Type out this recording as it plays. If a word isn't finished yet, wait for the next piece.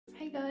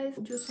guys,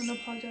 just want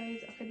to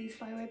apologize for these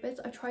flyaway bits.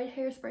 I tried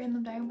hairspraying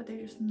them down but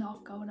they're just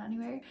not going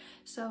anywhere,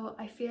 so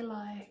I feel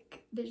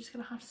like they're just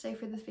gonna have to stay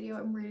for this video.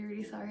 I'm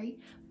really sorry.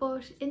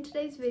 But in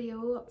today's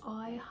video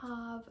I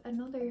have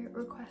another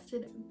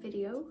requested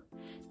video.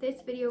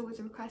 This video was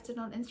requested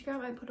on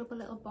Instagram. I put up a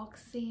little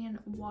box seeing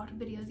what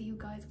videos you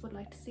guys would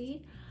like to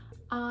see,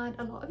 and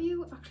a lot of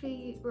you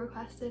actually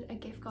requested a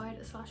gift guide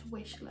 /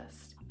 wish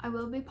list. I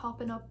will be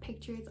popping up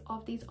pictures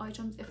of these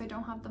items if I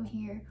don't have them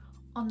here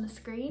on the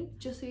screen,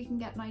 just so you can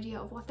get an idea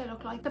of what they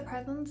look like. The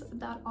presents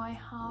that I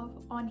have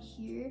on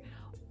here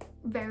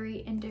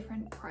vary in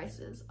different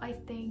prices. I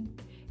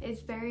think it's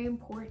very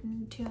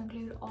important to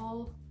include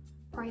all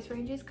price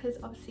ranges because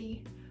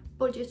obviously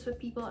budgets with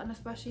people, and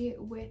especially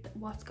with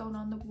what's going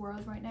on in the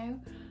world right now,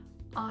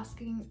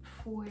 asking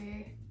for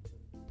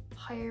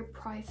higher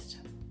priced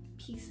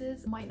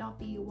pieces might not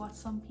be what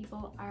some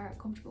people are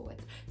comfortable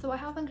with. So I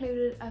have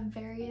included a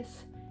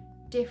various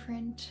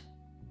different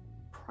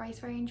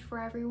price range for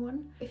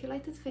everyone. If you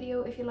like this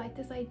video, if you like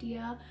this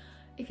idea,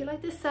 if you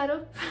like this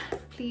setup,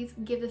 please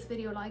give this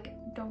video a like.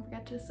 Don't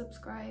forget to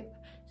subscribe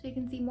so you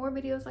can see more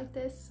videos like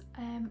this.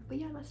 But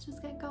yeah, let's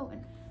just get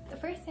going. The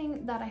first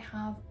thing that I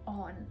have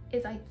on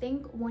is, I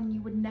think, one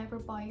you would never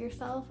buy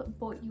yourself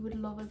but you would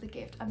love as a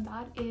gift, and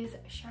that is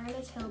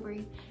Charlotte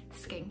Tilbury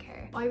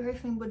skincare. I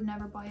personally would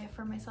never buy it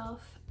for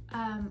myself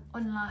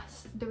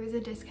unless there is a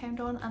discount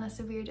on, and a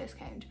severe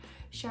discount.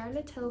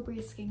 Charlotte Tilbury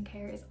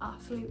skincare is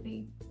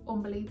absolutely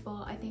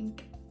unbelievable. I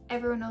think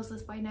everyone knows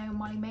this by now.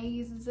 Molly May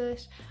uses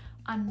it,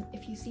 and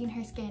if you've seen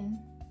her skin,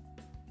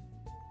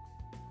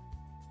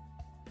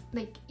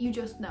 like, you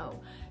just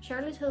know.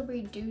 Charlotte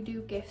Tilbury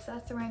do gift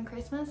sets around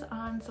Christmas,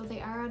 and so they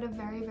are at a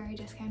very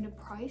discounted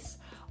price.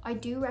 I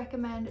do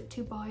recommend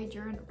to buy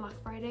during Black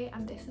Friday,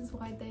 and this is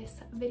why this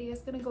video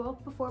is going to go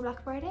up before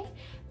Black Friday,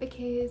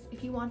 because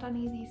if you want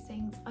any of these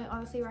things, I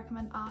honestly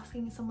recommend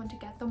asking someone to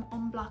get them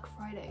on Black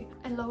Friday.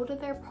 A load of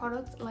their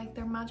products, like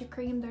their magic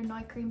cream, their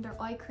night cream, their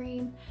eye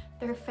cream,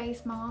 their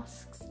face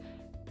masks,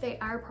 they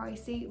are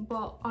pricey,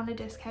 but on a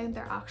discount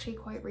they're actually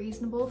quite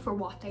reasonable for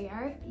what they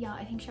are. Yeah,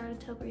 I think Charlotte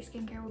Tilbury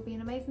skincare would be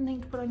an amazing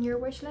thing to put on your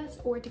wish list,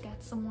 or to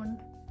get someone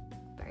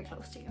very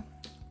close to you.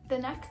 The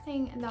next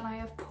thing that I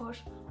have put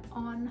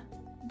on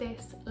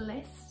this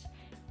list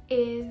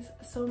is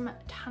some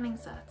tanning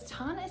sets.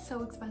 Tan is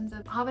so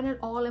expensive. Having it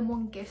all in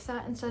one gift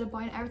set instead of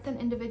buying everything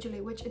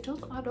individually, which it does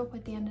add up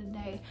at the end of the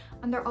day,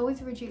 and they're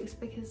always reduced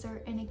because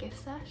they're in a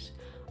gift set.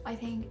 I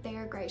think they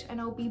are great. I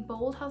know Be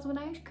Bold has one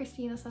out.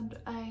 Christina sent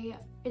a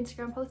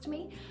Instagram post to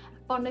me.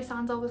 Bondi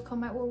Sands always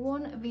come out with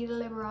one. Vita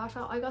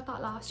Liberata, I got that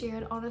last year,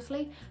 and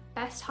honestly,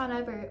 best tan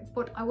ever,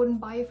 but I wouldn't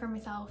buy it for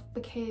myself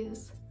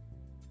because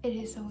it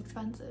is so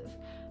expensive.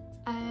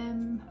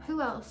 Who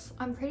else?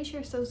 I'm pretty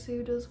sure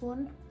Sosu does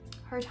one.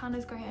 Her tan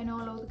is great. I know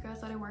a lot of the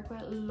girls that I work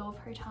with love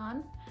her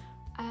tan.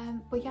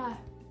 But yeah,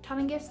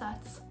 tanning gift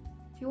sets.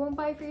 If you won't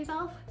buy it for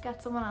yourself,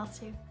 get someone else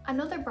to.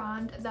 Another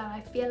brand that I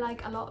feel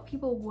like a lot of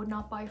people would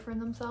not buy for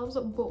themselves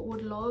but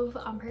would love,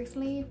 and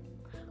personally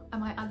I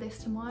might add this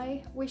to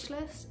my wish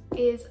list,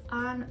 is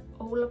an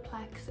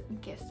Olaplex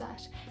gift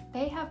set.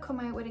 They have come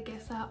out with a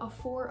gift set of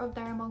 4 of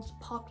their most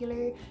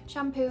popular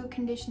shampoo,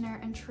 conditioner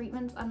and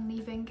treatments and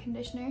leave-in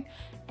conditioner.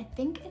 I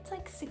think it's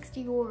like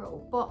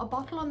 €60, but a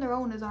bottle on their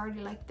own is already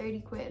like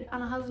 30 quid,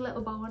 and it has a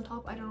little bow on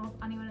top. I don't know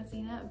if anyone has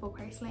seen it, but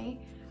personally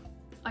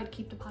I'd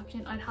keep the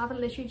packaging. I'd have it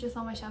literally just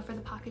on my shelf for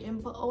the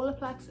packaging. But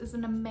Olaplex is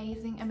an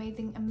amazing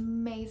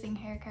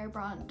hair care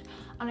brand,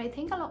 and I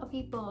think a lot of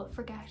people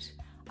forget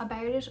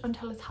about it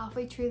until it's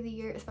halfway through the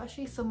year,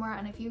 especially summer.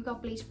 And if you've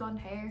got bleach blonde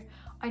hair,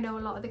 I know a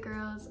lot of the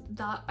girls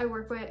that I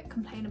work with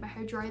complain about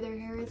how dry their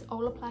hair is.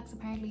 Olaplex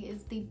apparently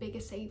is the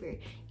biggest saver.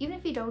 Even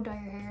if you don't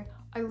dye your hair,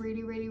 I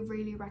really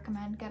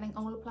recommend getting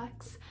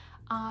Olaplex.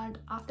 And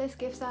at this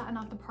gift set and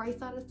at the price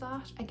that it's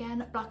at,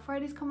 again, Black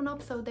Friday's coming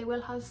up, so they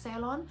will have a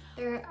sale on.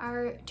 There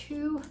are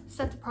 2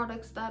 sets of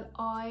products that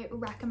I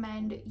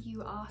recommend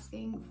you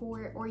asking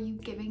for, or you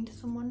giving to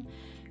someone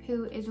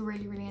who is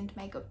really into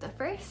makeup. The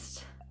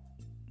first,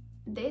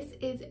 this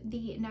is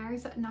the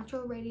NARS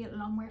Natural Radiant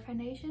Longwear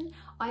Foundation.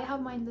 I have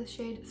mine the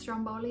shade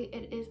Stromboli.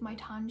 It is my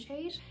tan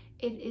shade.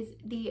 It is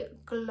the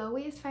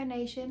glowiest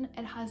foundation.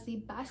 It has the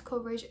best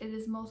coverage. It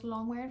is the most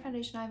long-wearing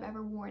foundation I've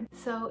ever worn.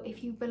 So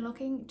if you've been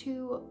looking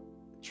to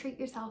treat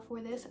yourself for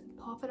this,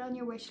 pop it on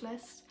your wish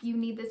list. You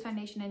need this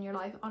foundation in your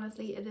life.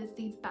 Honestly, it is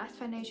the best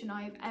foundation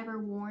I've ever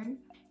worn.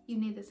 You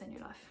need this in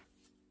your life.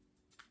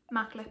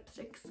 MAC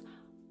lipsticks.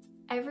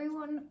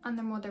 Everyone and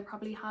their mother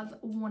probably has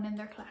one in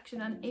their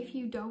collection, and if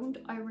you don't,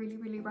 I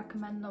really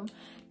recommend them.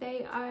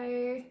 They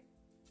are,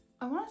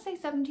 I want to say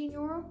 €17,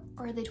 or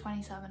are they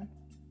 27?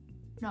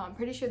 No, I'm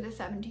pretty sure they're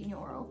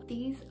 €17.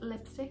 These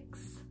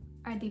lipsticks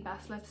are the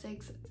best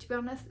lipsticks. To be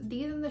honest,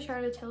 these and the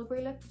Charlotte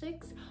Tilbury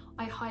lipsticks,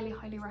 I highly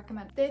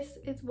recommend. This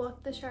is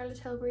what the Charlotte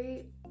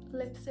Tilbury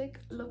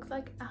lipstick looks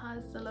like. It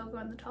has the logo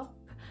on the top,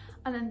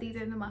 and then these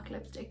are the MAC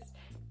lipsticks.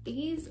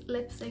 These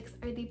lipsticks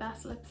are the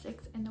best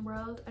lipsticks in the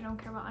world. I don't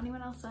care what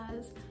anyone else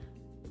says.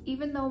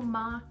 even though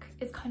MAC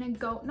is kind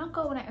of not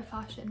going out of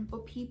fashion,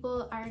 but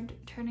people aren't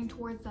turning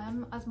towards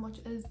them as much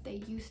as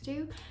they used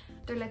to,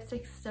 their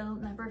lipsticks still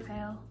never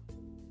fail.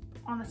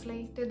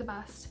 Honestly, they're the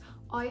best.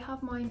 I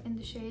have mine in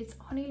the shades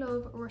Honey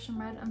Love, Russian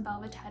Red and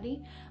Velvet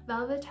Teddy.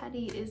 Velvet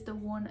Teddy is the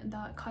one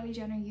that Kylie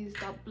Jenner used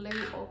that blew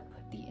up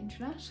the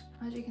internet.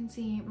 As you can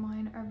see,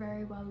 mine are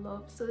very well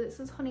loved. So this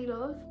is Honey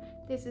Love,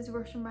 this is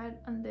Russian Red,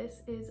 and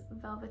this is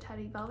Velvet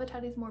Teddy. Velvet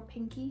Teddy is more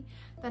pinky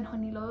than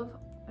Honey Love.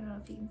 I don't know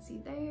if you can see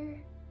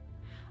there.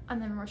 And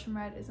then Russian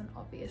Red is an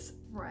obvious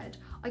red.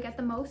 I get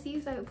the most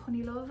use out of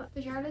Honey Love.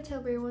 The Charlotte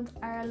Tilbury ones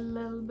are a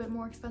little bit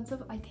more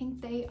expensive. I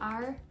think they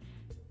are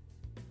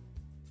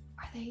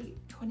they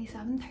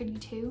 27,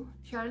 32?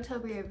 Charlotte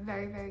Tilbury are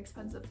very, very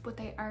expensive, but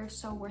they are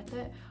so worth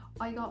it.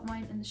 I got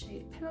mine in the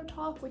shade Pillow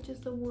Talk, which is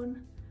the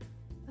one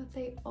that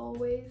they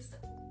always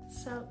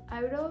sell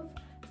out of.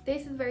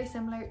 This is very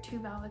similar to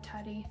Velvet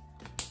Teddy.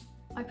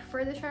 I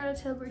prefer the Charlotte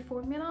Tilbury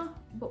formula,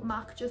 but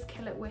MAC just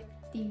kill it with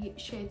the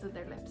shades of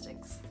their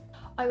lipsticks.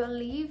 I will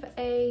leave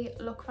a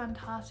Look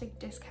Fantastic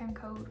discount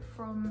code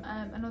from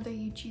another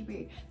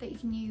YouTuber that you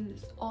can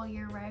use all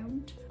year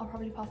round. I'll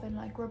probably pop in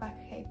like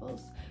Rebecca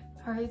Caples.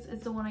 Hers is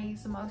the one I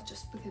use the most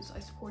just because I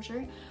support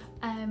her.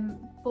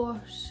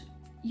 But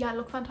yeah,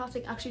 Look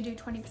Fantastic actually do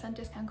 20%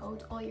 discount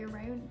codes all year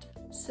round.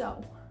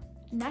 So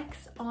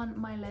next on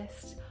my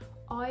list,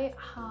 I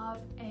have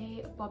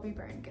a Bobbi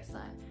Brown gift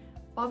set.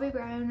 Bobbi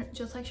Brown,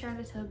 just like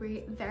Charlotte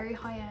Tilbury, very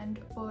high end,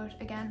 but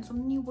again,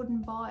 something you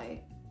wouldn't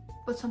buy,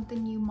 but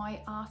something you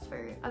might ask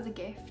for as a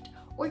gift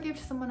or give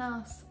to someone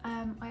else.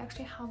 I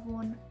actually have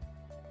one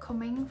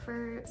coming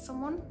for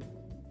someone,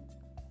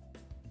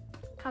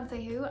 can't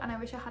say who, and I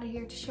wish I had it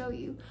here to show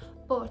you,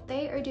 but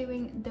they are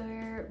doing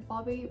their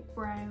Bobbi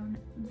Brown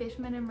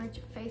vitamin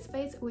enriched face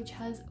base, which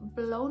has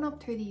blown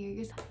up through the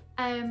years.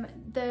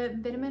 The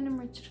vitamin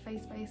enriched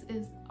face base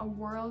is a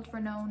world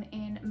renowned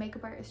in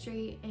makeup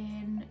artistry,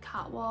 in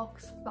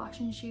catwalks,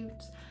 fashion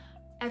shoots.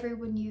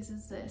 Everyone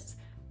uses this.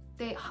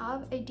 They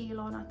have a deal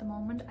on at the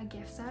moment, a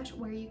gift set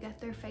where you get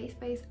their face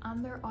base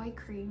and their eye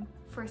cream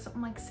for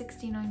something like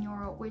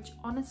 €69, which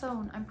on its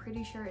own, I'm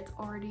pretty sure it's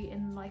already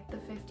in like the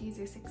 50s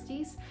or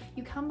 60s.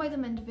 You can buy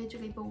them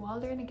individually, but while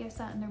they're in a gift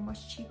set and they're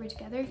much cheaper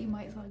together, you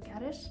might as well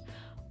get it.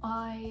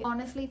 I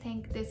honestly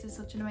think this is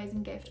such an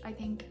amazing gift. I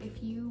think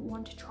if you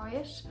want to try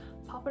it,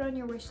 pop it on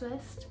your wish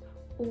list,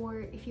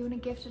 or if you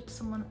want to gift it to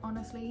someone,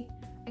 honestly,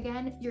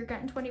 again, you're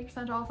getting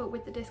 20% off it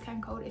with the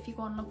discount code if you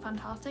go on Look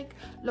Fantastic.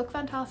 Look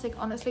Fantastic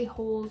honestly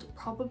hold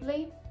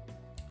probably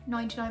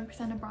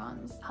 99% of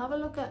brands. Have a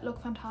look at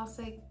Look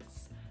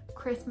Fantastic's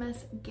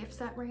Christmas gift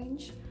set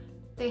range.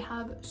 They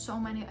have so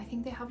many. I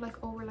think they have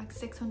like over like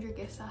 600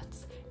 gift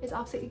sets. It's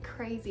absolutely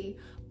crazy.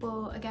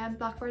 But again,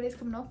 Black Friday is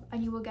coming up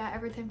and you will get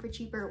everything for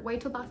cheaper.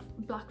 Wait till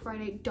Black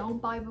Friday.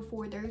 Don't buy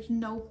before. There's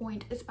no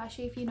point,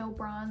 especially if you know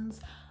brands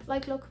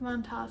like Look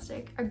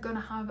Fantastic are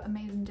gonna have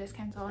amazing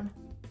discounts on.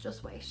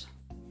 Just wait.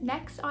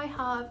 Next, I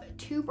have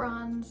two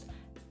brands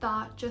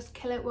that just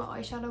kill it with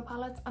eyeshadow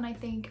palettes and I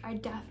think are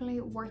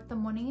definitely worth the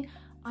money,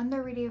 and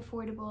they're really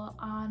affordable,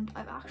 and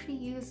I've actually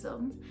used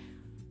them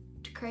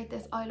to create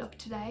this eye look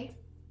today,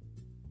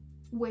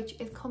 which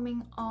is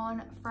coming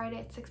on Friday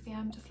at 6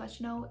 p.m. Just to let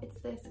you know, it's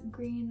this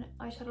green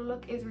eyeshadow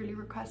look. Is really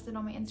requested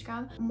on my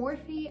Instagram.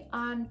 Morphe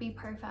and Be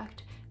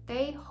Perfect,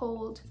 they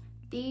hold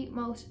the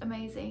most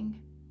amazing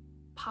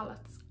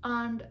palettes,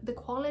 and the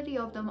quality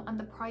of them and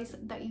the price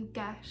that you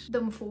get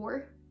them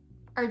for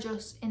are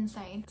just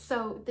insane.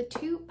 So the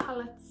two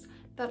palettes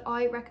that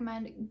I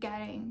recommend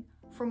getting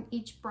from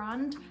each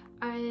brand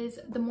is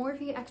the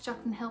Morphe X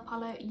Jackson Hill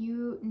palette.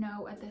 You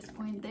know at this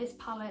point, this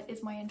palette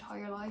is my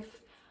entire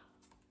life.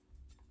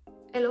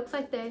 It looks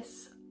like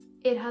this.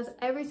 It has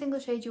every single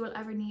shade you will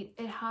ever need.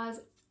 It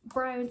has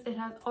browns, it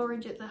has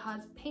oranges, it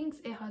has pinks,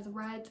 it has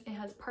reds, it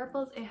has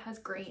purples, it has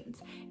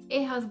greens,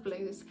 it has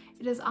blues.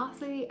 It is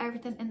absolutely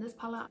everything in this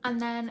palette. And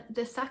then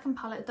the second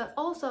palette that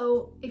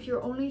also, if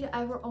you're only to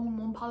ever own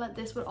one palette,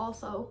 this would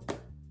also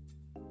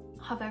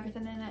have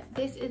everything in it.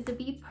 This is the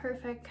Be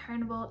Perfect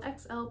Carnival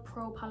XL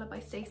Pro palette by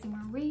Stacey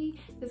Marie.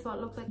 This is what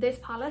it looks like. This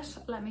palette,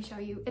 let me show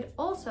you. It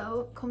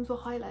also comes with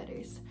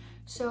highlighters,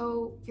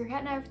 so you're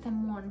getting everything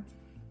in one.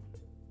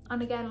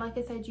 And again, like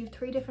I said, you have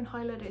 3 different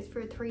highlighters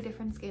for 3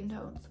 different skin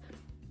tones,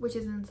 which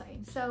is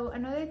insane. So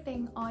another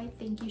thing I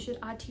think you should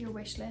add to your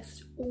wish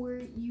list, or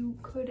you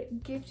could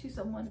give to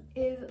someone,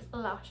 is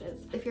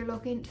lashes. If you're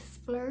looking to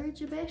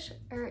splurge a bit,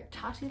 or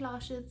tattoo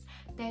lashes,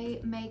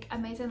 they make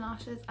amazing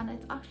lashes. And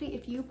it's actually,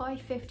 if you buy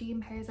 15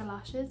 pairs of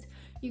lashes,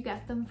 you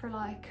get them for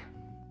like,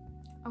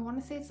 I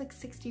want to say it's like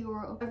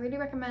 €60. I really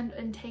recommend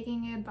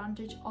taking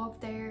advantage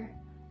of their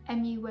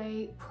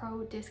MUA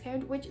Pro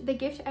discount, which they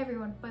give to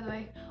everyone, by the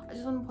way. I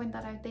just want to point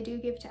that out. They do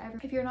give to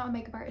everyone. If you're not a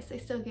makeup artist, they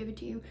still give it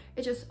to you.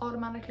 It just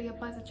automatically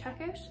applies at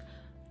checkout.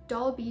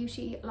 Doll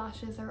Beauty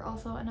lashes are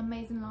also an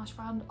amazing lash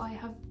brand. I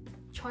have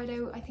tried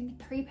out, I think,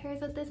 3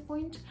 pairs at this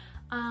point,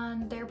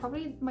 and they're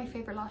probably my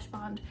favorite lash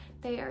brand.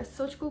 They are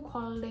such good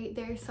quality.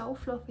 They're so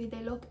fluffy.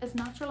 They look as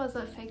natural as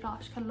a fake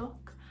lash can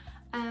look.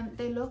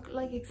 They look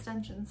like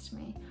extensions to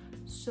me,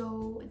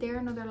 so they're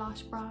another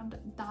lash brand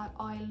that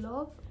I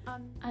love.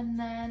 And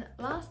then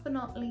last but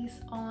not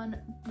least, on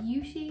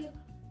beauty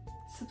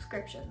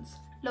subscriptions,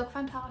 Look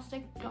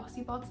Fantastic,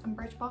 Glossybox and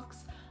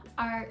Birchbox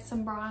are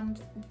some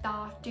brands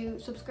that do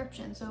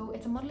subscriptions. So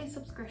it's a monthly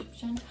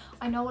subscription.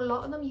 I know a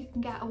lot of them you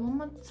can get a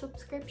 1-month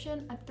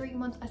subscription, a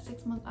 3-month, a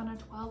 6-month and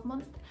a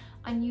 12-month,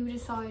 and you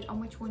decide on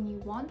which one you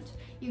want.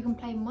 You can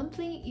pay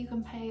monthly, you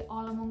can pay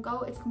all in one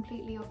go, it's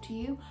completely up to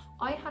you.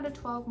 I had a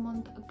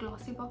 12-month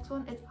Glossybox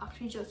one, it's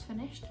actually just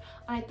finished,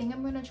 and I think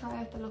I'm going to try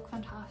out the Look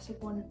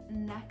Fantastic one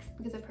next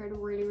because I've heard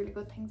really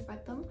good things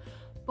about them.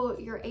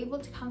 But you're able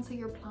to cancel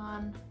your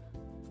plan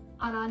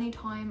at any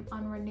time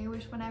and renew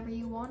it whenever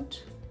you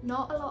want.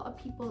 Not a lot of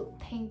people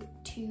think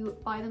to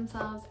buy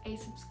themselves a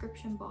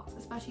subscription box,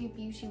 especially a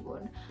beauty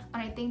one,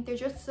 and I think they're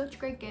just such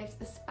great gifts,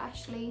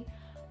 especially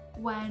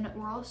when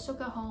we're all stuck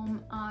at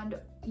home and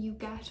you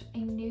get a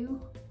new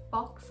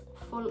box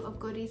full of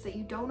goodies that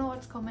you don't know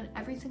what's coming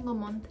every single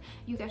month.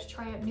 You get to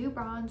try out new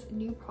brands,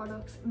 new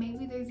products.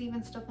 Maybe there's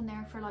even stuff in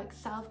there for like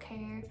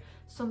self-care,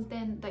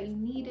 something that you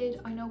needed.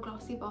 I know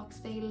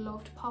Glossybox, they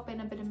love to pop in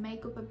a bit of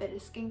makeup, a bit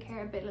of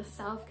skincare, a bit of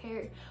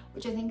self-care,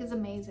 which I think is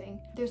amazing.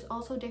 There's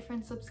also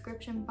different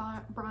subscription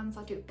brands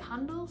that do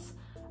candles.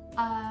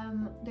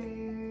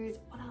 There's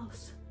what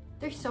else?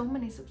 There's so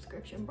many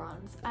subscription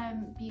brands,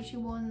 beauty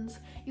ones.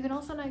 You can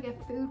also now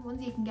get food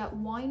ones, you can get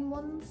wine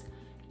ones.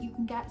 You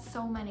can get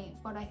so many,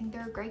 but I think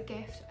they're a great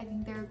gift. I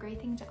think they're a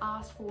great thing to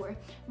ask for,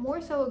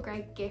 more so a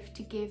great gift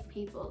to give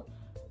people,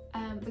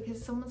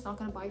 because someone's not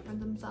going to buy for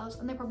themselves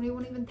and they probably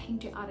won't even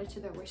think to add it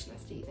to their wish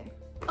list either.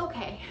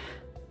 Okay,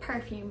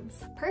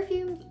 perfumes.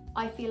 Perfumes,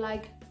 I feel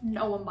like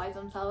no one buys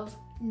themselves.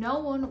 No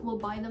one will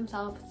buy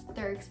themselves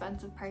their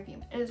expensive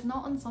perfume. It is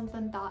not on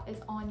something that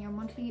is on your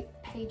monthly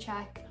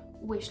paycheck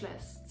wish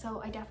list. So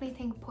I definitely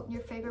think putting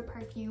your favorite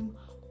perfume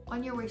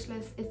on your wish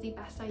list is the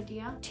best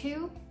idea.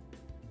 2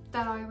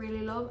 that I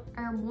really love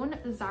are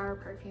 1, Zara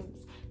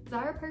perfumes.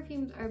 Zara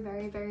perfumes are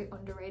very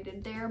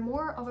underrated. They're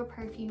more of a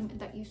perfume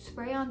that you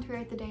spray on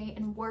throughout the day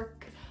in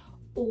work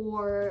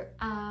or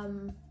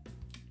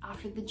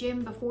after the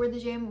gym, before the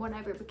gym,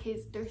 whatever,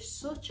 because they're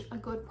such a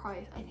good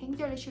price. I think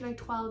they're literally like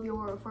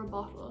 €12 for a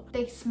bottle.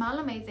 They smell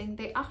amazing.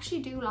 They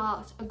actually do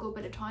last a good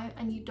bit of time,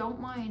 and you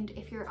don't mind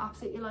if you're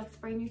absolutely like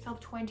spraying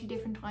yourself 20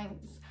 different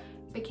times,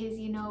 because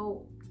you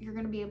know you're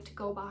going to be able to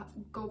go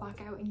back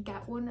out and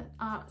get one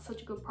at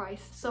such a good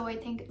price. So I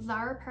think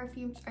Zara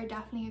perfumes are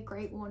definitely a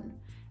great one,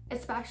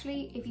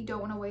 especially if you don't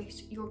want to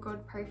waste your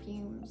good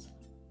perfumes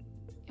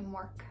in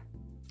work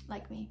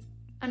like me.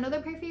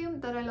 Another perfume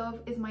that I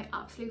love is my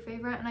absolute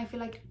favorite, and I feel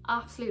like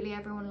absolutely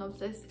everyone loves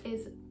this,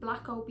 is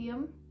Black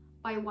Opium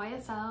by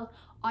YSL.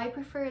 I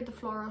prefer the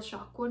Floral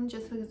Shock one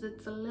just because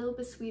it's a little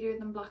bit sweeter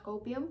than Black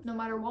Opium. No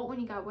matter what one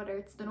you get, whether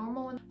it's the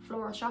normal one,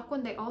 Floral Shock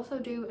one, they also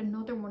do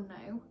another one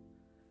now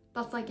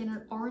that's like in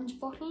an orange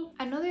bottle.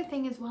 Another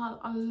thing as well,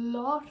 a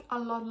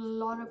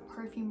lot of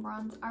perfume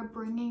brands are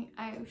bringing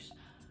out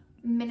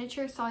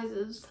miniature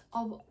sizes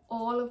of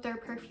all of their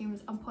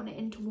perfumes and putting it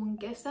into one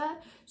gift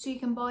set. So you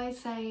can buy,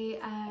 say,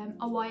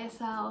 a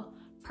YSL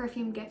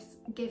perfume gift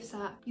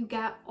set. You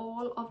get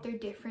all of their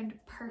different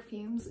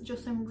perfumes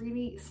just in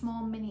really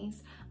small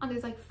minis, and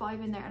there's like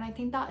 5 in there, and I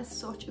think that is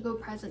such a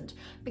good present,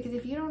 because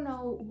if you don't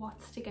know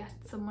what to get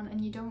someone and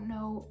you don't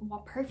know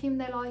what perfume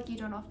they like, you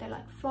don't know if they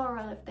like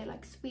floral, if they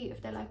like sweet,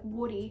 if they like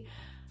woody,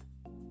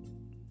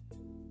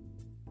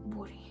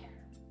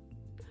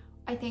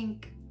 I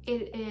think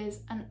it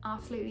is an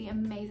absolutely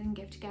amazing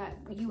gift to get.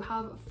 You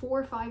have 4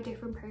 or 5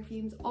 different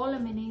perfumes, all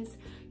in minis.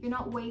 You're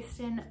not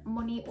wasting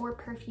money or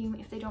perfume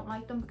if they don't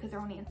like them, because they're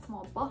only in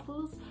small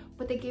bottles,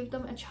 but they give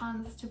them a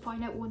chance to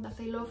find out one that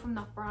they love from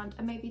that brand,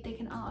 and maybe they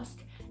can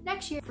ask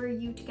next year for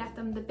you to get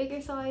them the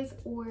bigger size,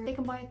 or they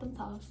can buy it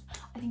themselves.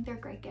 I think they're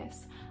great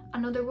gifts.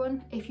 Another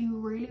one, if you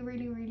really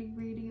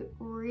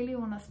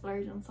want to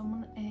splurge on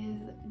someone,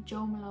 is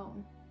Jo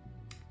Malone.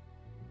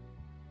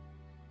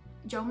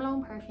 Jo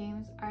Malone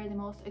perfumes are the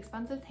most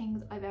expensive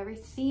things I've ever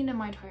seen in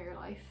my entire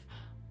life,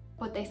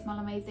 but they smell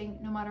amazing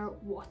no matter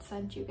what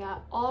scent you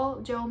get.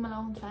 All Jo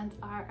Malone scents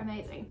are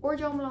amazing. Or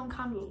Jo Malone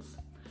candles.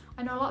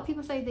 I know a lot of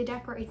people say they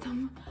decorate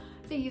them,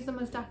 they use them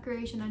as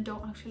decoration and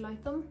don't actually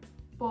like them,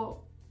 but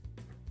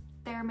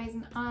they're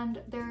amazing,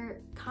 and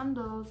their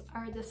candles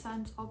are the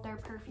scent of their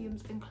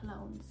perfumes and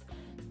colognes.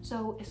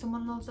 So if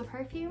someone loves a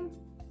perfume,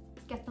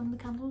 get them the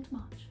candle to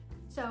match.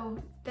 So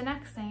the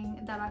next thing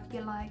that I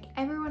feel like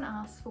everyone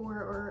asks for,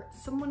 or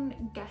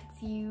someone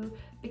gets you,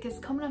 because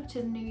coming up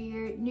to the new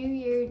year, new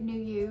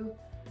you,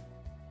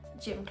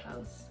 gym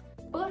clothes.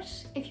 But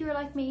if you're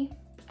like me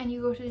and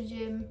you go to the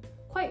gym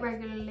quite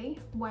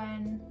regularly,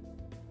 when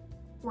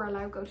we're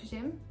allowed to go to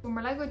gym, when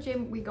we're allowed to go to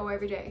gym, we go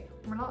every day.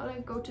 When we're not allowed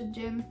to go to the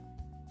gym,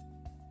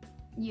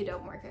 you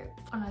don't work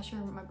out, unless you're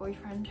my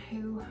boyfriend,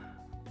 who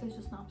is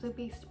just an absolute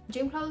beast.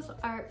 Gym clothes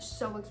are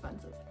so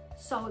expensive.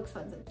 So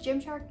expensive.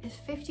 Gymshark is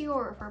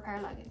 €50 for a pair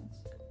of leggings.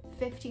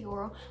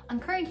 €50,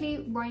 and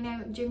currently right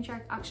now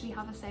Gymshark actually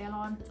have a sale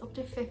on. It's up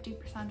to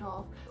 50%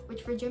 off,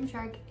 which for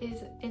Gymshark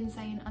is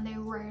insane, and they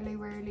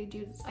rarely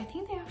do this. I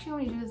think they actually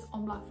only do this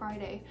on Black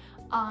Friday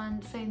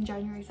and say in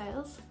January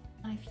sales.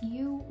 And if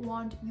you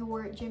want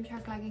your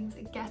Gymshark leggings,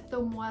 get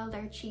them while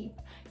they're cheap.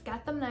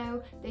 Get them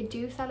now. They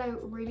do sell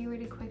out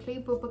really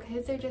quickly, but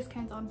because their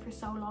discounts on for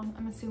so long,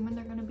 I'm assuming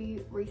they're going to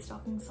be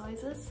restocking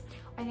sizes.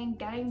 I think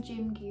getting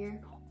gym gear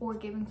or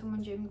giving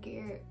someone gym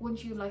gear,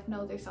 once you like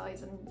know their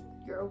size and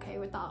you're okay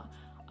with that,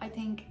 I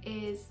think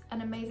is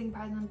an amazing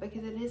present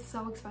because it is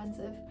so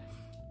expensive.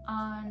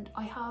 And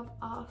I have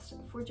asked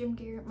for gym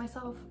gear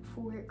myself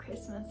for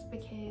Christmas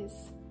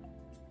because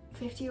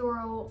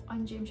 €50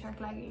 on Gymshark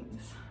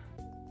leggings,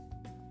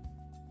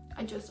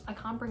 I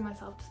can't bring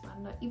myself to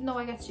spend it. Even though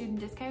I get student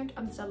discount,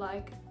 I'm still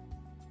like,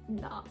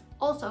 nah.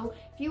 Also,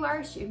 if you are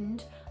a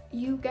student,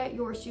 you get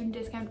your student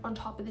discount on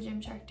top of the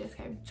Gymshark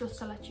discount, just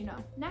to let you know.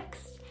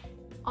 Next,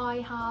 I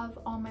have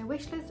on my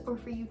wish list, or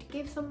for you to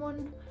give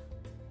someone,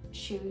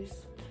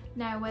 shoes.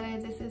 Now, whether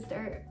this is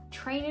their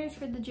trainers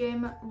for the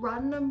gym,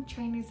 random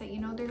trainers that you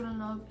know they're gonna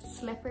love,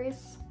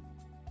 slippers.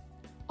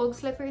 Ugg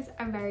slippers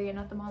are very in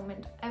at the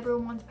moment.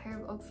 Everyone wants a pair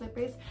of Ugg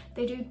slippers.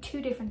 They do two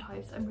different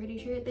types, I'm pretty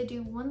sure. They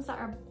do ones that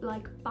are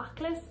like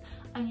backless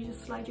and you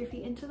just slide your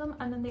feet into them,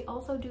 and then they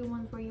also do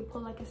ones where you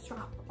pull like a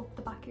strap up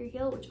the back of your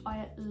heel, which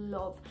I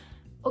love.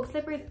 Ugg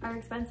slippers are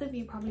expensive.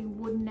 You probably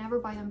would never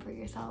buy them for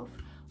yourself,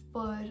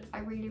 but I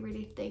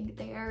really think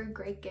they are a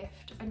great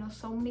gift. I know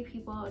so many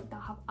people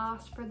that have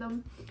asked for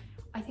them.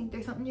 I think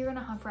they're something you're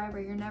gonna have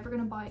forever. You're never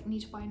gonna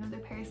need to buy another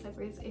pair of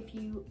slippers if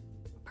you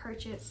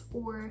purchase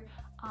or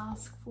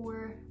ask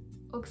for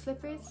Ugg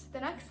slippers.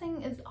 The next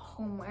thing is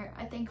homeware.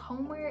 I think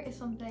homeware is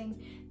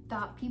something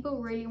that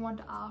people really want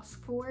to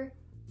ask for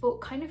but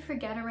kind of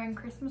forget around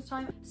Christmas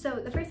time. So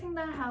the first thing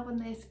that I have on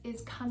this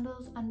is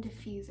candles and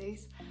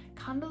diffusers.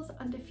 Candles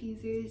and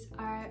diffusers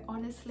are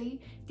honestly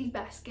the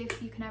best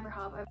gift you can ever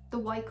have. The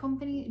White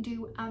Company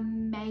do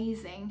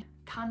amazing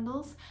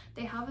candles.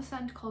 They have a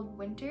scent called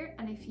Winter,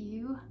 and if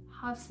you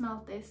have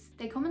smelled this,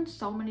 they come in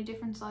so many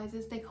different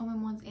sizes. They come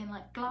in ones in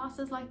like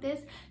glasses like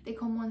this. They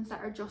come ones that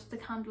are just the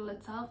candle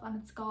itself,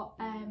 and it's got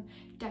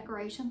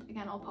decorations.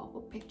 Again, I'll pop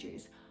up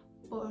pictures,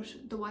 but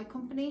the White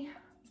Company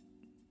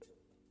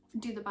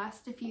do the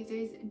best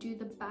diffusers, do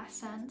the best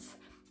scents,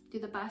 do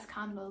the best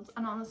candles,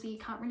 and honestly you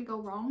can't really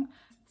go wrong.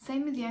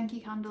 Same as Yankee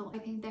Candle. I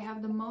think they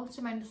have the most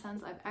amount of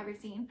scents I've ever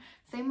seen.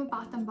 Same with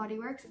Bath and Body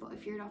Works, but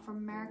if you're not from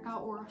America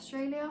or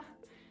Australia,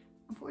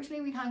 unfortunately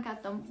we can't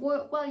get them.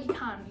 Well, you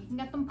can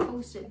get them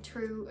posted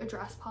through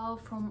Address Pal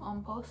from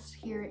On Post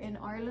here in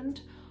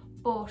Ireland,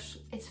 but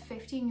it's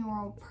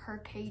 €15 per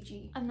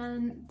kg. And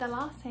then the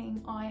last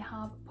thing I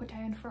have put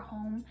down for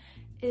home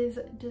is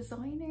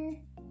designer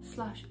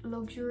 /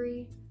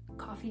 luxury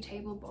coffee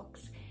table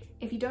books.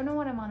 If you don't know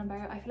what I'm on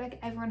about, I feel like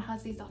everyone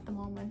has these at the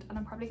moment, and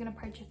I'm probably going to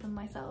purchase them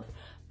myself,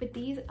 but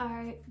these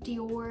are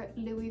Dior,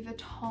 Louis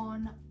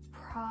Vuitton,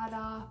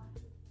 Prada,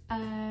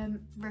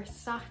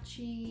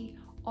 Versace,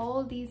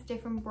 all these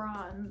different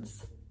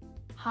brands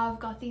have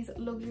got these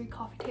luxury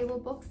coffee table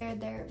books.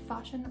 They're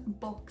fashion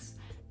books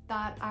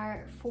that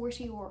are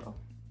 €40.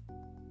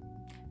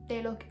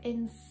 They look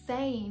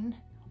insane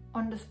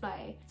on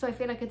display, so I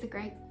feel like it's a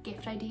great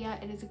gift idea.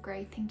 It is a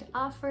great thing to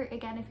ask for.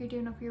 Again, if you're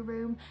doing up your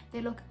room,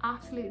 they look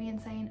absolutely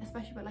insane,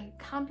 especially with like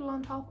a candle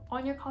on top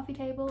on your coffee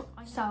table.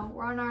 So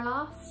we're on our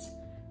last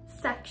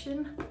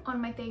section on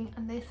my thing,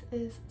 and this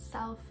is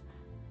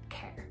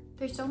self-care.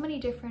 There's so many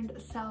different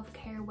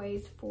self-care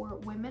ways for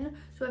women,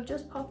 so I've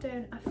just popped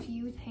down a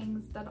few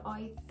things that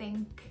I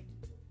think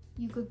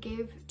you could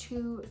give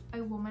to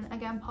a woman.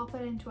 Again, pop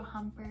it into a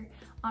hamper,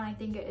 and I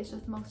think it is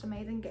just the most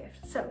amazing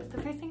gift. So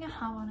the first thing I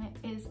have on it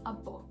is a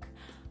book.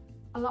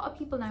 A lot of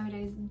people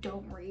nowadays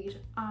don't read,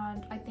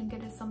 and I think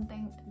it is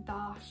something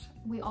that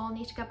we all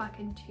need to get back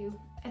into,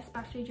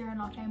 especially during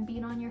lockdown.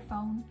 Being on your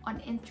phone, on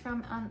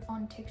Instagram and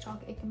on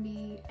TikTok, it can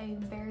be a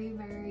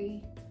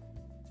very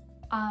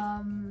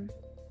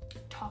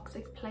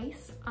toxic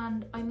place,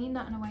 and I mean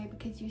that in a way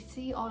because you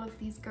see all of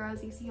these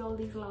girls, you see all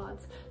these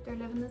lads, they're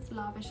living this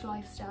lavish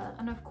lifestyle,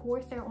 and of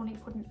course they're only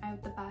putting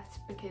out the best,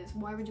 because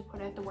why would you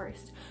put out the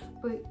worst?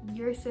 But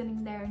you're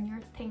sitting there and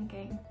you're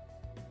thinking,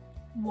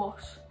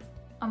 what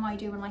am I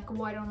doing? Like,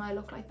 why don't I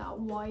look like that?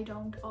 Why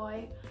don't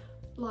I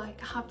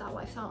like have that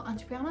lifestyle? And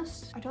to be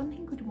honest, I don't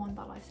think we'd want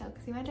that lifestyle,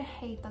 because the amount of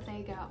hate that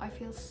they get, I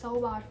feel so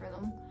bad for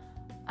them,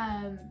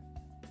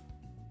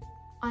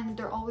 and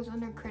they're always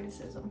under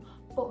criticism.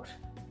 But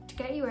to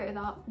get you out of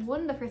that,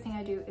 the first thing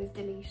I do is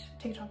delete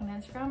TikTok and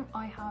Instagram.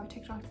 I have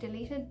TikTok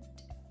deleted,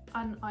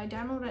 and I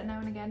download it now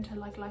and again to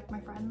like my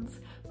friends'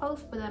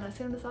 posts, but then as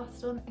soon as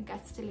that's done, it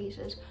gets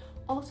deleted.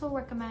 Also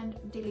recommend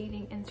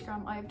deleting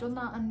Instagram. I've done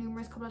that on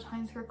numerous couple of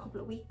times for a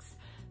couple of weeks,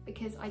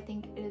 because I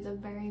think it is a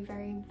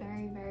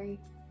very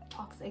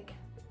toxic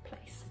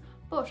place.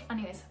 But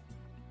anyways,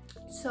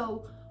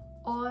 so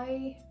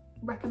I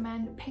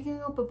recommend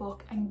picking up a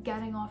book and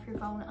getting off your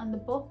phone. And the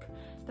book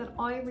that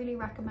I really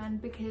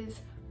recommend,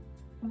 because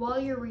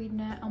while you're reading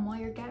it and while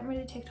you're getting rid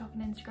of TikTok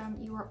and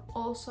Instagram, you are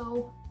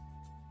also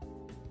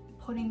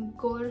putting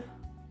good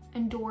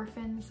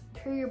endorphins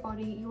through your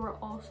body, you are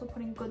also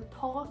putting good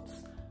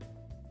thoughts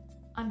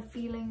and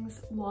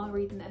feelings while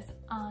reading this.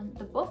 And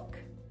the book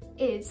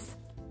is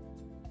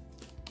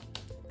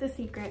The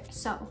Secret.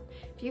 So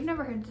if you've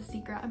never heard of The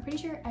Secret, I'm pretty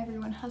sure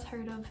everyone has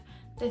heard of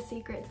The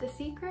Secret. The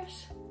Secret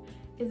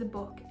is a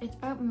book. It's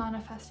about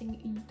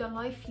manifesting the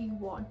life you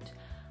want.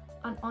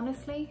 And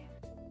honestly,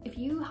 if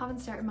you haven't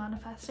started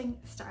manifesting,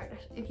 start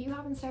it. If you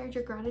haven't started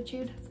your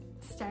gratitude,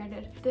 start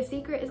it. The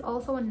Secret is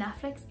also on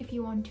Netflix. If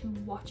you want to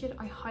watch it,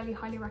 I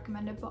highly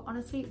recommend it. But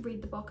honestly,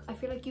 read the book. I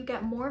feel like you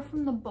get more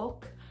from the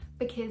book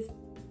because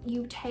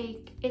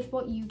it's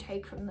what you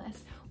take from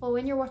this. Well,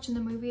 when you're watching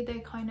the movie, they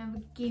kind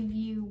of give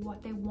you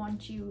what they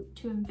want you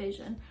to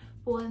envision.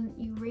 But when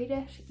you read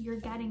it, you're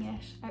getting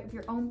it out of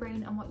your own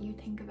brain and what you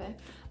think of it.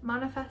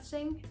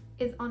 Manifesting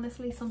is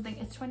honestly something,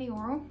 it's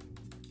 €20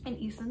 in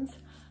Eason's.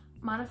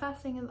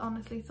 Manifesting is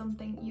honestly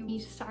something you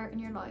need to start in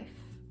your life.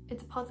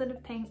 It's a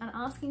positive thing, and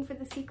asking for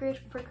The Secret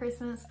for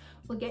Christmas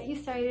will get you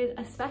started,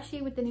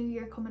 especially with the new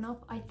year coming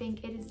up. I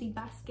think it is the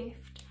best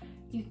gift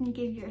you can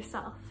give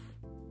yourself.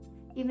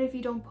 Even if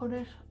you don't put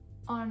it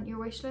on your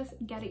wish list,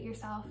 get it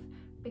yourself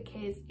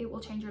because it will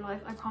change your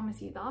life. I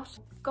promise you that.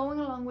 Going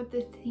along with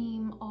the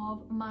theme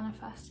of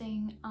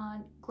manifesting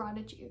and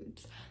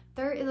gratitude,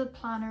 there is a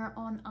planner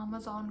on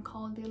Amazon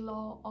called the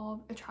Law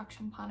of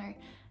Attraction Planner.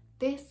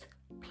 This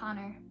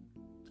planner,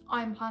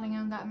 I'm planning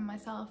on getting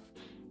myself.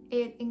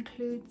 It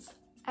includes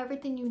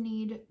everything you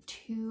need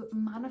to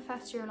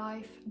manifest your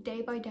life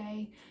day by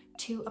day,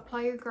 to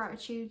apply your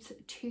gratitudes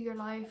to your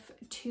life,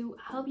 to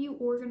help you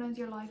organize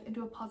your life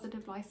into a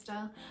positive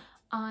lifestyle.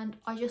 And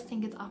I just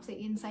think it's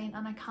absolutely insane,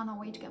 and I cannot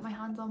wait to get my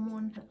hands on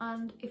one.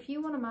 And if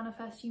you want to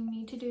manifest, you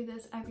need to do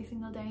this every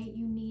single day.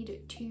 You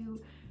need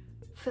to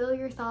fill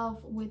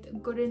yourself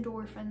with good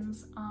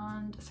endorphins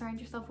and surround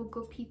yourself with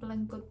good people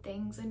and good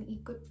things, and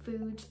eat good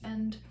foods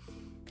and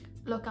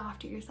look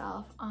after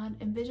yourself and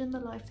envision the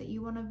life that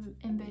you want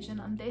to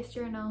envision. And this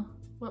journal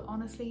will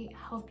honestly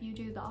help you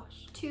do that.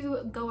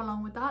 To go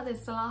along with that, this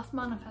is the last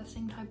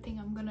manifesting type thing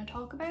I'm going to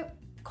talk about: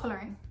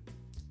 colouring.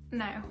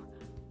 Now,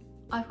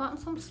 I've gotten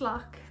some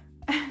slack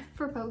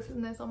for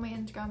posting this on my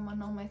Instagram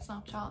and on my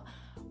Snapchat,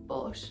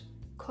 but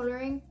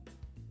colouring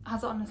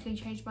has honestly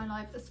changed my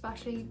life,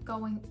 especially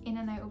going in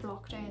and out of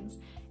lockdowns.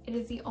 It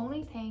is the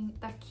only thing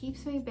that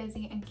keeps me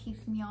busy and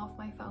keeps me off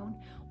my phone.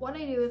 What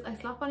I do is I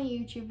slap on a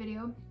YouTube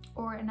video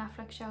or a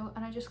Netflix show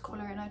and I just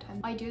colour at night time.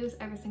 I do this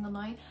every single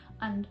night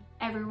and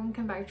everyone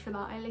can vouch for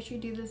that. I literally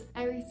do this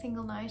every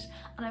single night,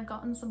 and I've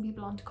gotten some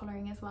people onto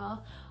colouring as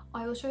well.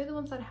 I will show you the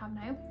ones that I have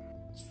now.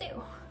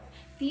 So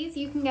these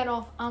you can get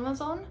off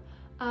Amazon.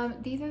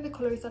 These are the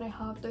colours that I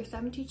have. They're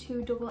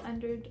 72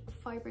 double-ended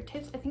fibre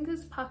tips. I think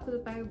this pack was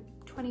about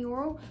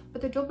 €20,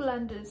 but they're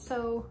double-ended,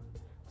 so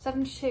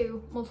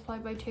 72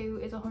 multiplied by 2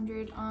 is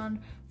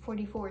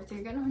 144, so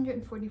you're getting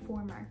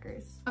 144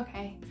 markers.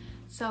 Okay,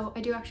 so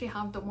I do actually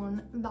have the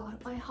one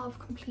that I have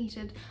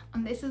completed,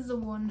 and this is the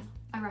one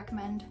I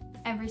recommend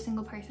every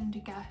single person to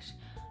get.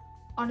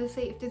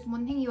 Honestly, if there's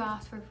one thing you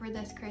ask for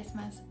this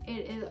Christmas,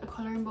 it is a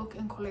colouring book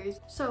and colours.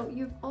 So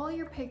you have all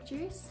your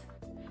pictures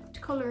to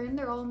colour in,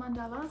 they're all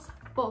mandalas,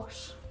 but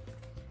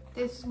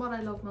this is what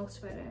I love most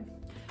about it.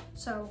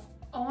 So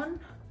on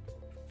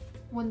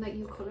one that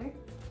you colour,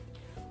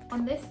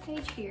 on this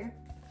page here,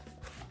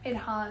 it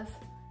has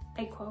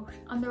a quote,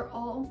 and they're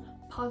all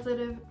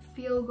positive,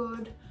 feel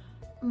good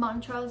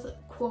mantras,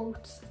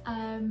 quotes,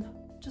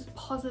 just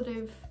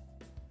positive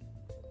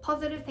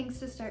things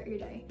to start your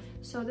day.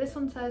 So this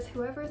one says,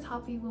 whoever is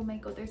happy will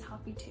make others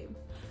happy too.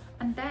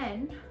 And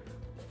then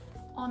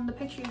on the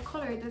picture you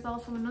colour, there's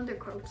also another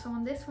quote. So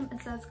on this one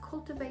it says,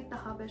 cultivate the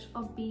habit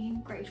of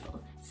being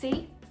grateful.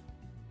 See?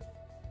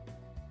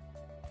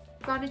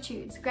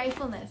 Gratitudes,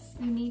 gratefulness,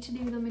 you need to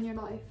do them in your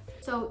life.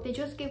 So they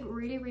just give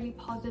really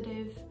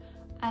positive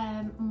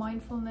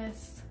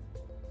mindfulness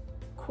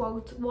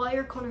quotes while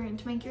you're colouring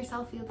to make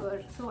yourself feel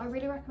good. So I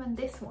really recommend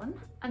this one.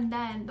 And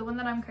then the one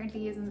that I'm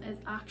currently using is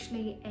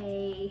actually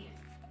a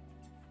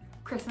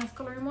Christmas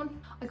colouring one.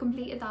 I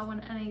completed that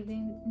one and I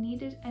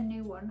needed a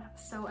new one,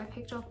 so I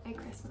picked up a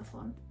Christmas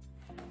one.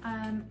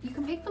 You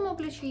can pick them up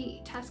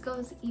literally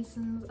Tesco's,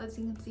 Eason's. As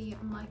you can see,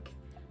 I'm like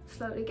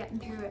slowly getting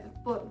through it,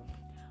 but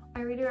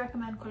I really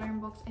recommend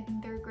colouring books. I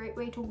think they're a great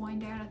way to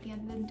wind down at the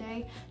end of the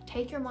day,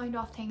 take your mind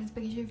off things,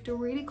 because you have to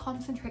really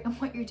concentrate on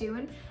what you're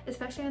doing,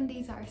 especially when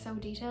these are so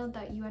detailed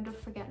that you end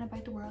up forgetting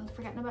about the world,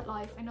 forgetting about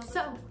life. I know.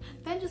 So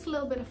then just a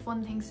little bit of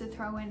fun things to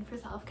throw in for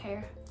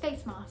self-care.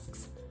 Face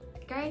masks.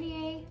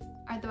 Garnier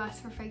are the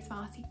best for face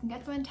masks. You can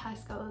get them in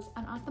Tesco's,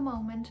 and at the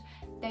moment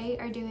they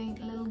are doing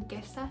little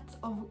gift sets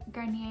of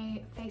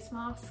Garnier face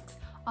masks,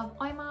 of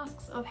eye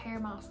masks, of hair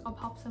masks. I'll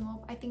pop some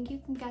up. I think you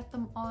can get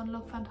them on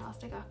Look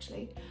Fantastic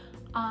actually,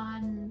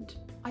 and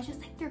I just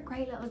think they're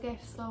great little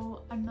gifts.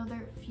 So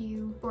another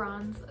few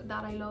brands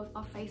that I love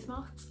of face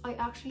masks, I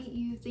actually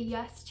use the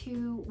Yes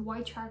to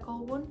white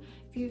charcoal one.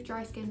 If you have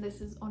dry skin,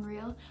 this is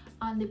unreal.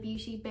 And the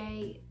Beauty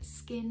Bay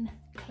skin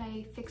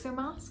clay fixer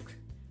mask,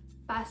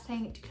 best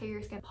thing to clear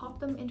your skin. Pop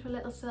them into a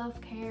little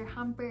self-care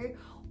hamper,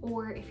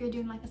 or if you're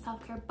doing like a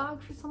self-care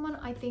bag for someone,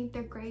 I think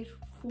they're great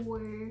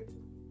for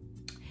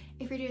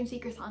if you're doing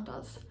Secret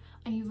Santas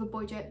and you have a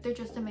budget. They're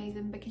just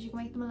amazing because you can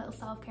make them a little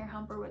self-care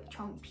hamper with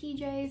throw in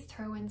PJs,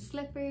 throw in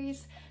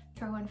slippers,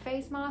 throw in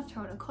face masks,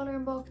 throw in a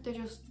colouring book.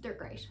 They're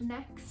great.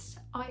 Next,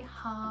 I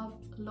have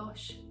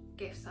Lush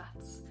gift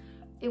sets.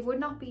 It would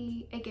not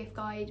be a gift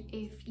guide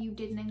if you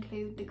didn't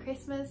include the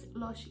Christmas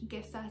Lush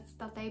gift sets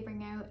that they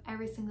bring out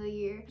every single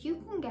year.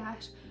 You can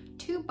get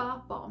 2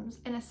 bath bombs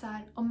in a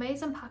set,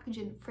 amazing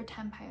packaging, for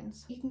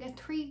 £10. You can get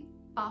 3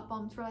 bath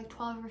bombs for like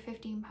 12 or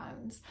 15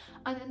 pounds,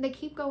 and then they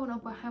keep going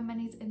up with how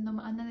many's in them,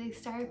 and then they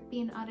start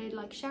being added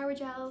like shower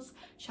gels,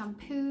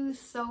 shampoos,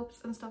 soaps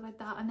and stuff like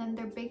that. And then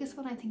their biggest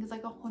one I think is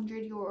like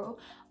 €100,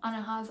 and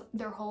it has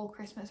their whole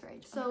Christmas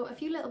range. So a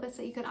few little bits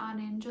that you could add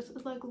in just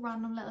as like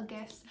random little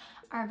gifts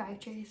are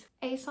vouchers.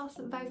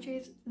 ASOS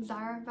vouchers,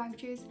 Zara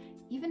vouchers,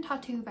 even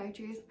tattoo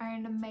vouchers are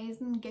an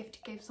amazing gift to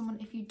give someone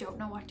if you don't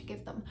know what to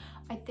give them.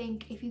 I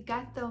think if you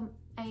get them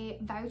a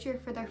voucher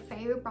for their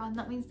favorite brand,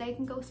 that means they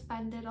can go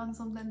spend it on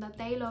something that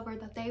they love or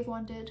that they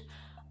wanted,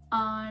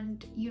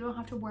 and you don't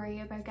have to worry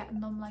about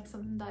getting them like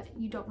something that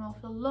you don't know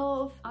if they'll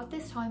love. At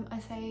this time, I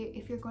say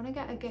if you're going to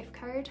get a gift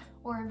card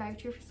or a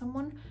voucher for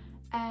someone,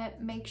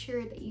 make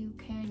sure that you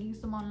can use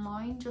them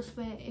online. Just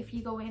if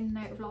you go in and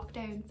out of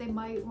lockdown, they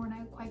might run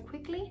out quite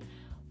quickly.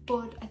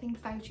 But I think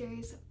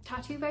vouchers,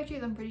 tattoo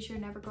vouchers, I'm pretty sure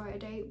never go out of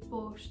date,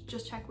 but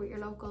just check with your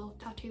local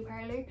tattoo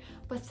parlour.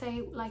 But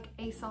say like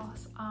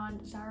ASOS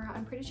and Zara,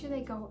 I'm pretty sure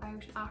they go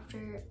out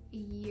after a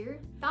year.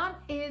 That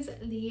is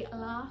the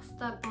last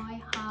that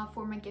I have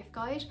for my gift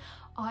guide.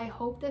 I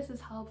hope this has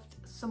helped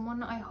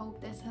someone. I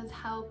hope this has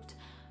helped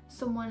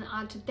someone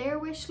add to their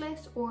wish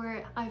list,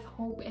 or I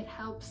hope it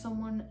helps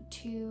someone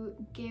to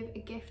give a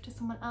gift to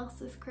someone else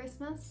this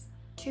Christmas.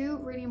 2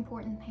 really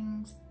important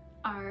things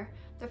are,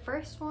 the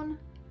first one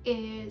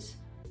is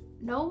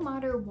no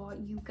matter what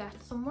you get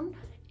someone,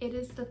 it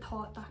is the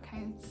thought that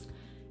counts.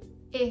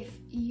 If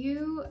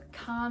you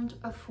can't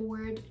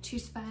afford to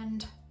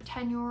spend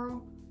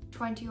 €10,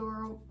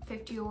 €20,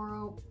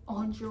 €50,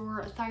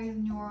 €100,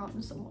 €1,000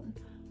 on someone,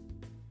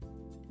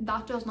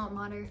 that does not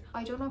matter.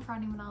 I don't know for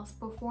anyone else,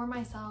 but for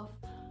myself,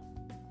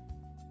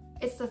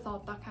 it's the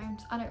thought that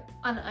counts. And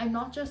I'm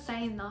not just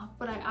saying that,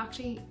 but I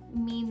actually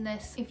mean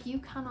this. If you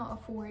cannot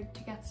afford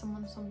to get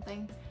someone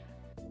something,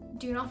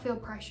 do not feel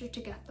pressure to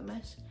get them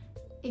it.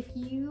 If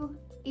you,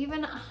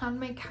 even a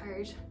handmade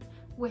card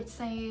with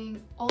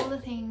saying all the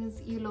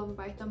things you love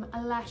about them,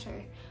 a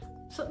letter,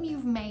 something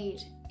you've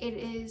made, it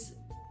is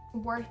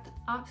worth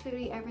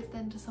absolutely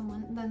everything to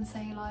someone than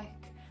say like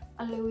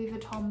a Louis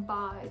Vuitton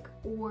bag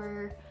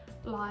or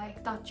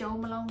like that Jo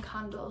Malone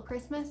candle.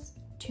 Christmas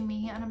to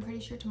me, and I'm pretty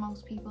sure to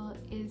most people,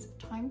 is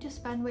time to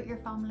spend with your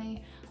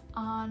family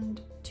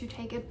and to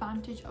take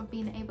advantage of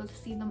being able to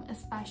see them,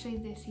 especially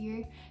this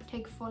year.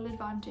 Take full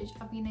advantage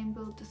of being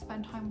able to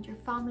spend time with your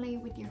family,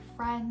 with your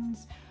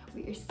friends,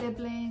 with your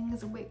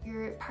siblings, with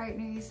your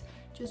partners.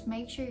 Just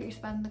make sure you're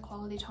spending the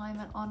quality time,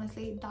 and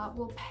honestly that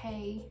will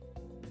pay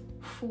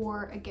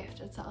for a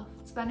gift itself.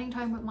 Spending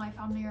time with my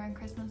family around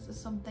Christmas is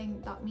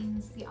something that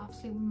means the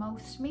absolute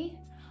most to me,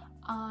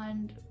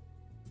 and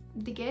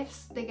the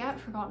gifts, they get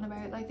forgotten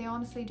about. Like, they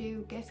honestly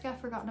do. Gifts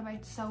get forgotten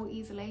about so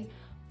easily,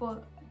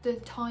 but the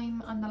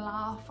time and the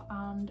laugh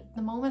and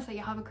the moments that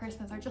you have at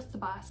Christmas are just the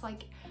best.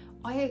 Like,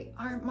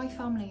 my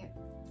family,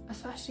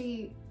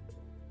 especially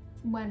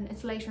when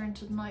it's later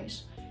into the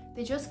night,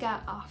 they just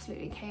get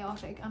absolutely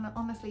chaotic, and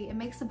honestly it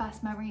makes the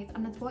best memories,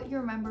 and it's what you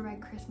remember about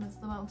Christmas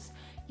the most.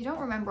 You don't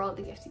remember all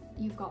the gifts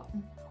you've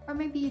gotten, or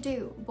maybe you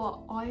do, but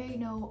I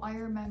know I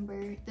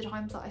remember the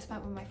times that I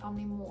spent with my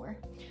family more.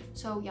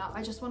 So yeah,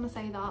 I just want to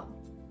say that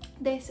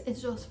this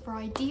is just for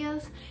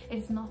ideas. It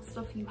is not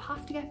stuff you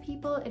have to get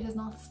people. It is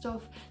not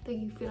stuff that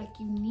you feel like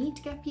you need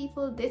to get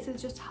people. This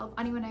is just to help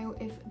anyone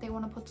out if they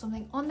want to put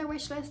something on their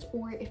wish list,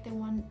 or if they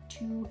want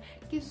to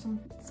give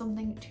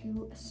something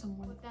to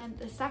someone. But then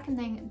the second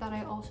thing that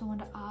I also want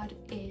to add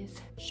is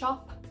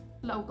shop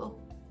local.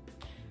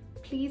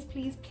 Please,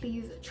 please,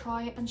 please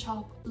try and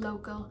shop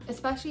local,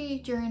 especially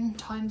during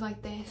times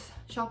like this.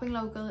 Shopping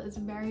local is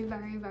very,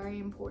 very, very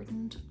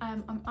important.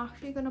 I'm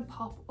actually going to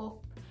pop up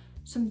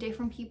some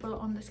different people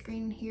on the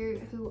screen here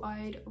who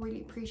I'd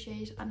really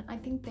appreciate, and I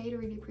think they'd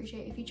really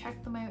appreciate if you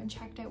checked them out and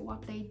checked out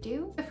what they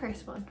do. The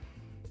first one,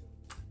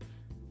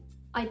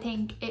 I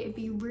think it'd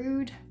be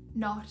rude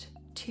not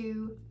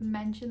to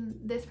mention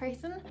this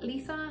person,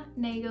 Leah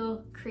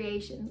Nagel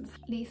Creations.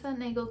 Leah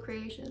Nagel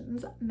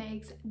Creations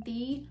makes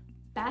the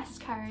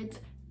best cards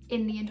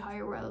in the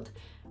entire world.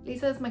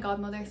 Lisa is my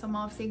godmother, so I'm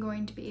obviously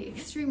going to be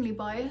extremely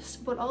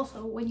biased, but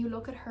also when you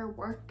look at her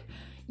work,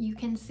 you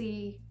can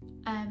see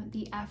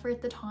the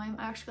effort, the time.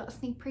 I actually got a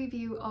sneak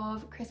preview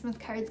of Christmas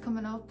cards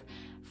coming up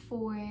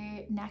for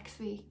next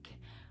week.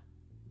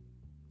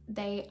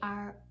 They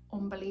are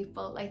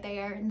unbelievable. Like, they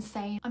are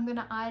insane. I'm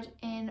gonna add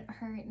in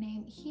her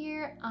name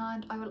here,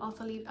 and I will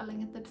also leave a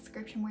link in the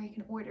description where you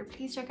can order.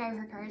 Please check out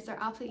her cards, they're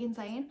absolutely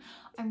insane.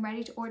 I'm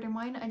ready to order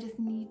mine. I just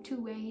need to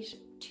wait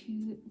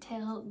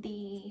till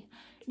the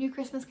new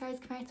Christmas cards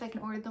come out so I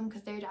can order them,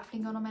 because they're definitely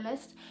going on my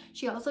list.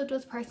 She also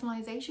does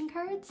personalization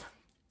cards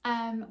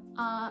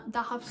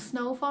that have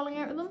snow falling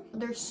out of them.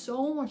 There's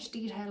so much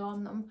detail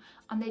on them,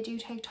 and they do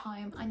take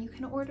time, and you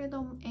can order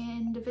them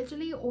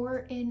individually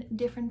or in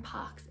different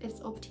packs. It's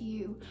up to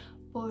you,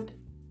 but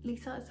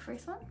Lisa is the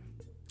first one.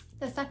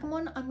 The second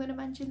one I'm going to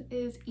mention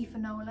is Aoife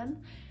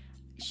Nolan.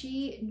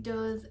 She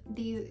does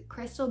these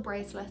crystal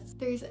bracelets.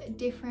 There's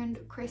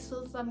different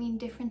crystals that mean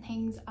different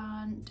things,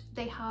 and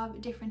they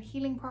have different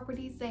healing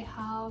properties. They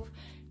have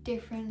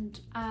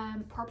different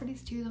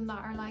properties to them that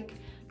are like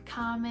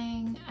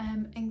calming,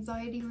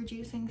 anxiety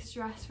reducing,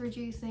 stress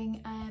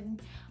reducing,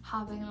 and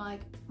having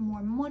like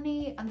more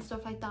money and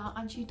stuff like that.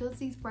 And she does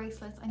these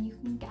bracelets, and you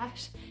can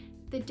get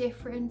the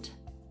different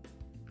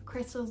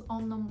crystals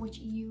on them which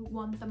you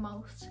want the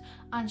most,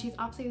 and she's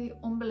absolutely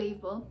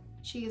unbelievable.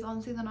 She is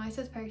honestly the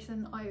nicest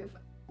person I've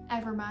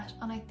ever met,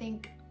 and I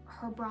think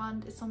her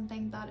brand is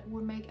something that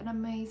would make an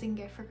amazing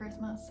gift for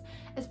Christmas,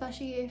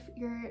 especially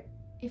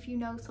if you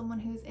know someone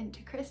who's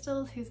into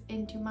crystals, who's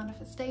into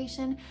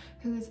manifestation,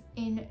 who's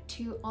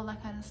into all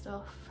that kind of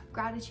stuff,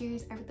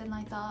 gratitude, everything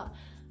like that.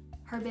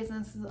 Her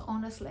business is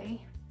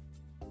honestly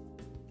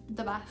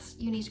the best.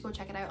 You need to go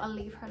check it out. I'll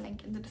leave her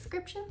link in the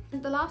description.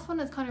 The last one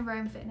is kind of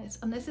around fitness,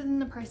 and this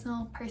isn't a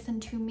personal person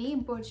to me,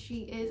 but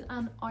she is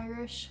an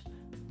Irish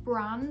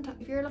brand.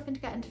 If you're looking to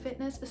get into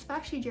fitness,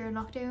 especially during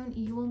lockdown,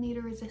 you will need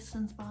a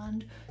resistance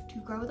band to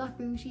grow that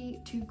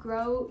booty, to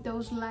grow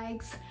those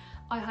legs.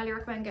 I highly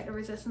recommend getting a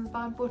resistance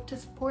band. But to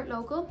support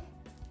local,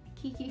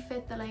 Kiki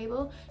Fit the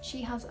label,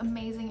 she has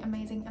amazing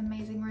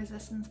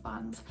resistance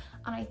bands,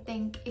 and I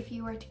think if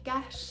you were to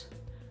get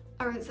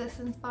a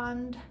resistance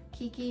band,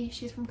 Kiki,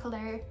 she's from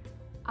Kildare,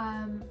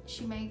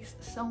 she makes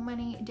so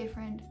many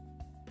different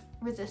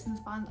resistance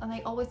bands, and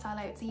they always sell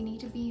out, so you need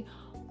to be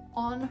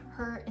on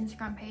her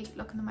Instagram page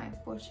looking them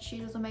out. But she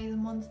does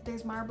amazing ones.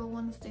 There's marble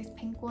ones, there's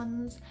pink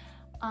ones,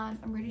 and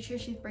I'm really sure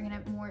she's bringing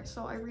out more,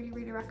 so I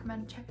really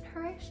recommend checking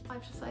her out.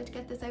 I've decided to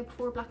get this out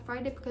before Black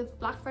Friday because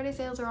Black Friday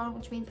sales are on,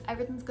 which means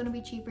everything's going to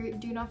be cheaper.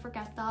 Do not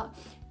forget that.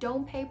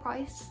 Don't pay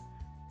price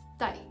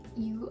that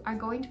you are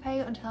going to pay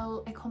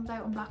until it comes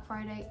out on Black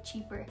Friday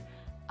cheaper,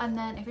 and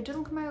then if it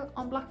doesn't come out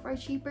on Black Friday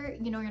cheaper,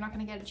 you know you're not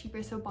going to get it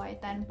cheaper, so buy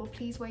it then. But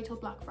please wait till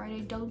Black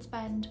Friday. Don't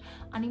spend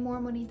any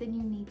more money than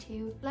you need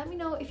to. Let me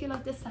know if you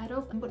like this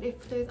setup, but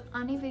if there's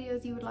any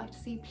videos you would like to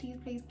see,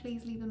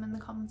 please leave them in the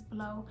comments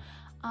below,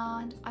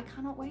 and I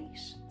cannot wait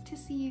to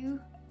see you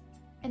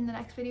in the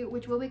next video,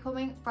 which will be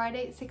coming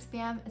Friday 6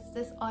 p.m. It's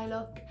this eye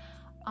look,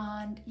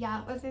 and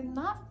yeah, other than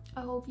that,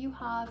 I hope you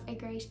have a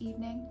great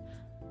evening,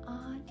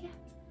 and yeah,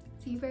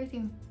 see you very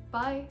soon.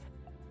 Bye.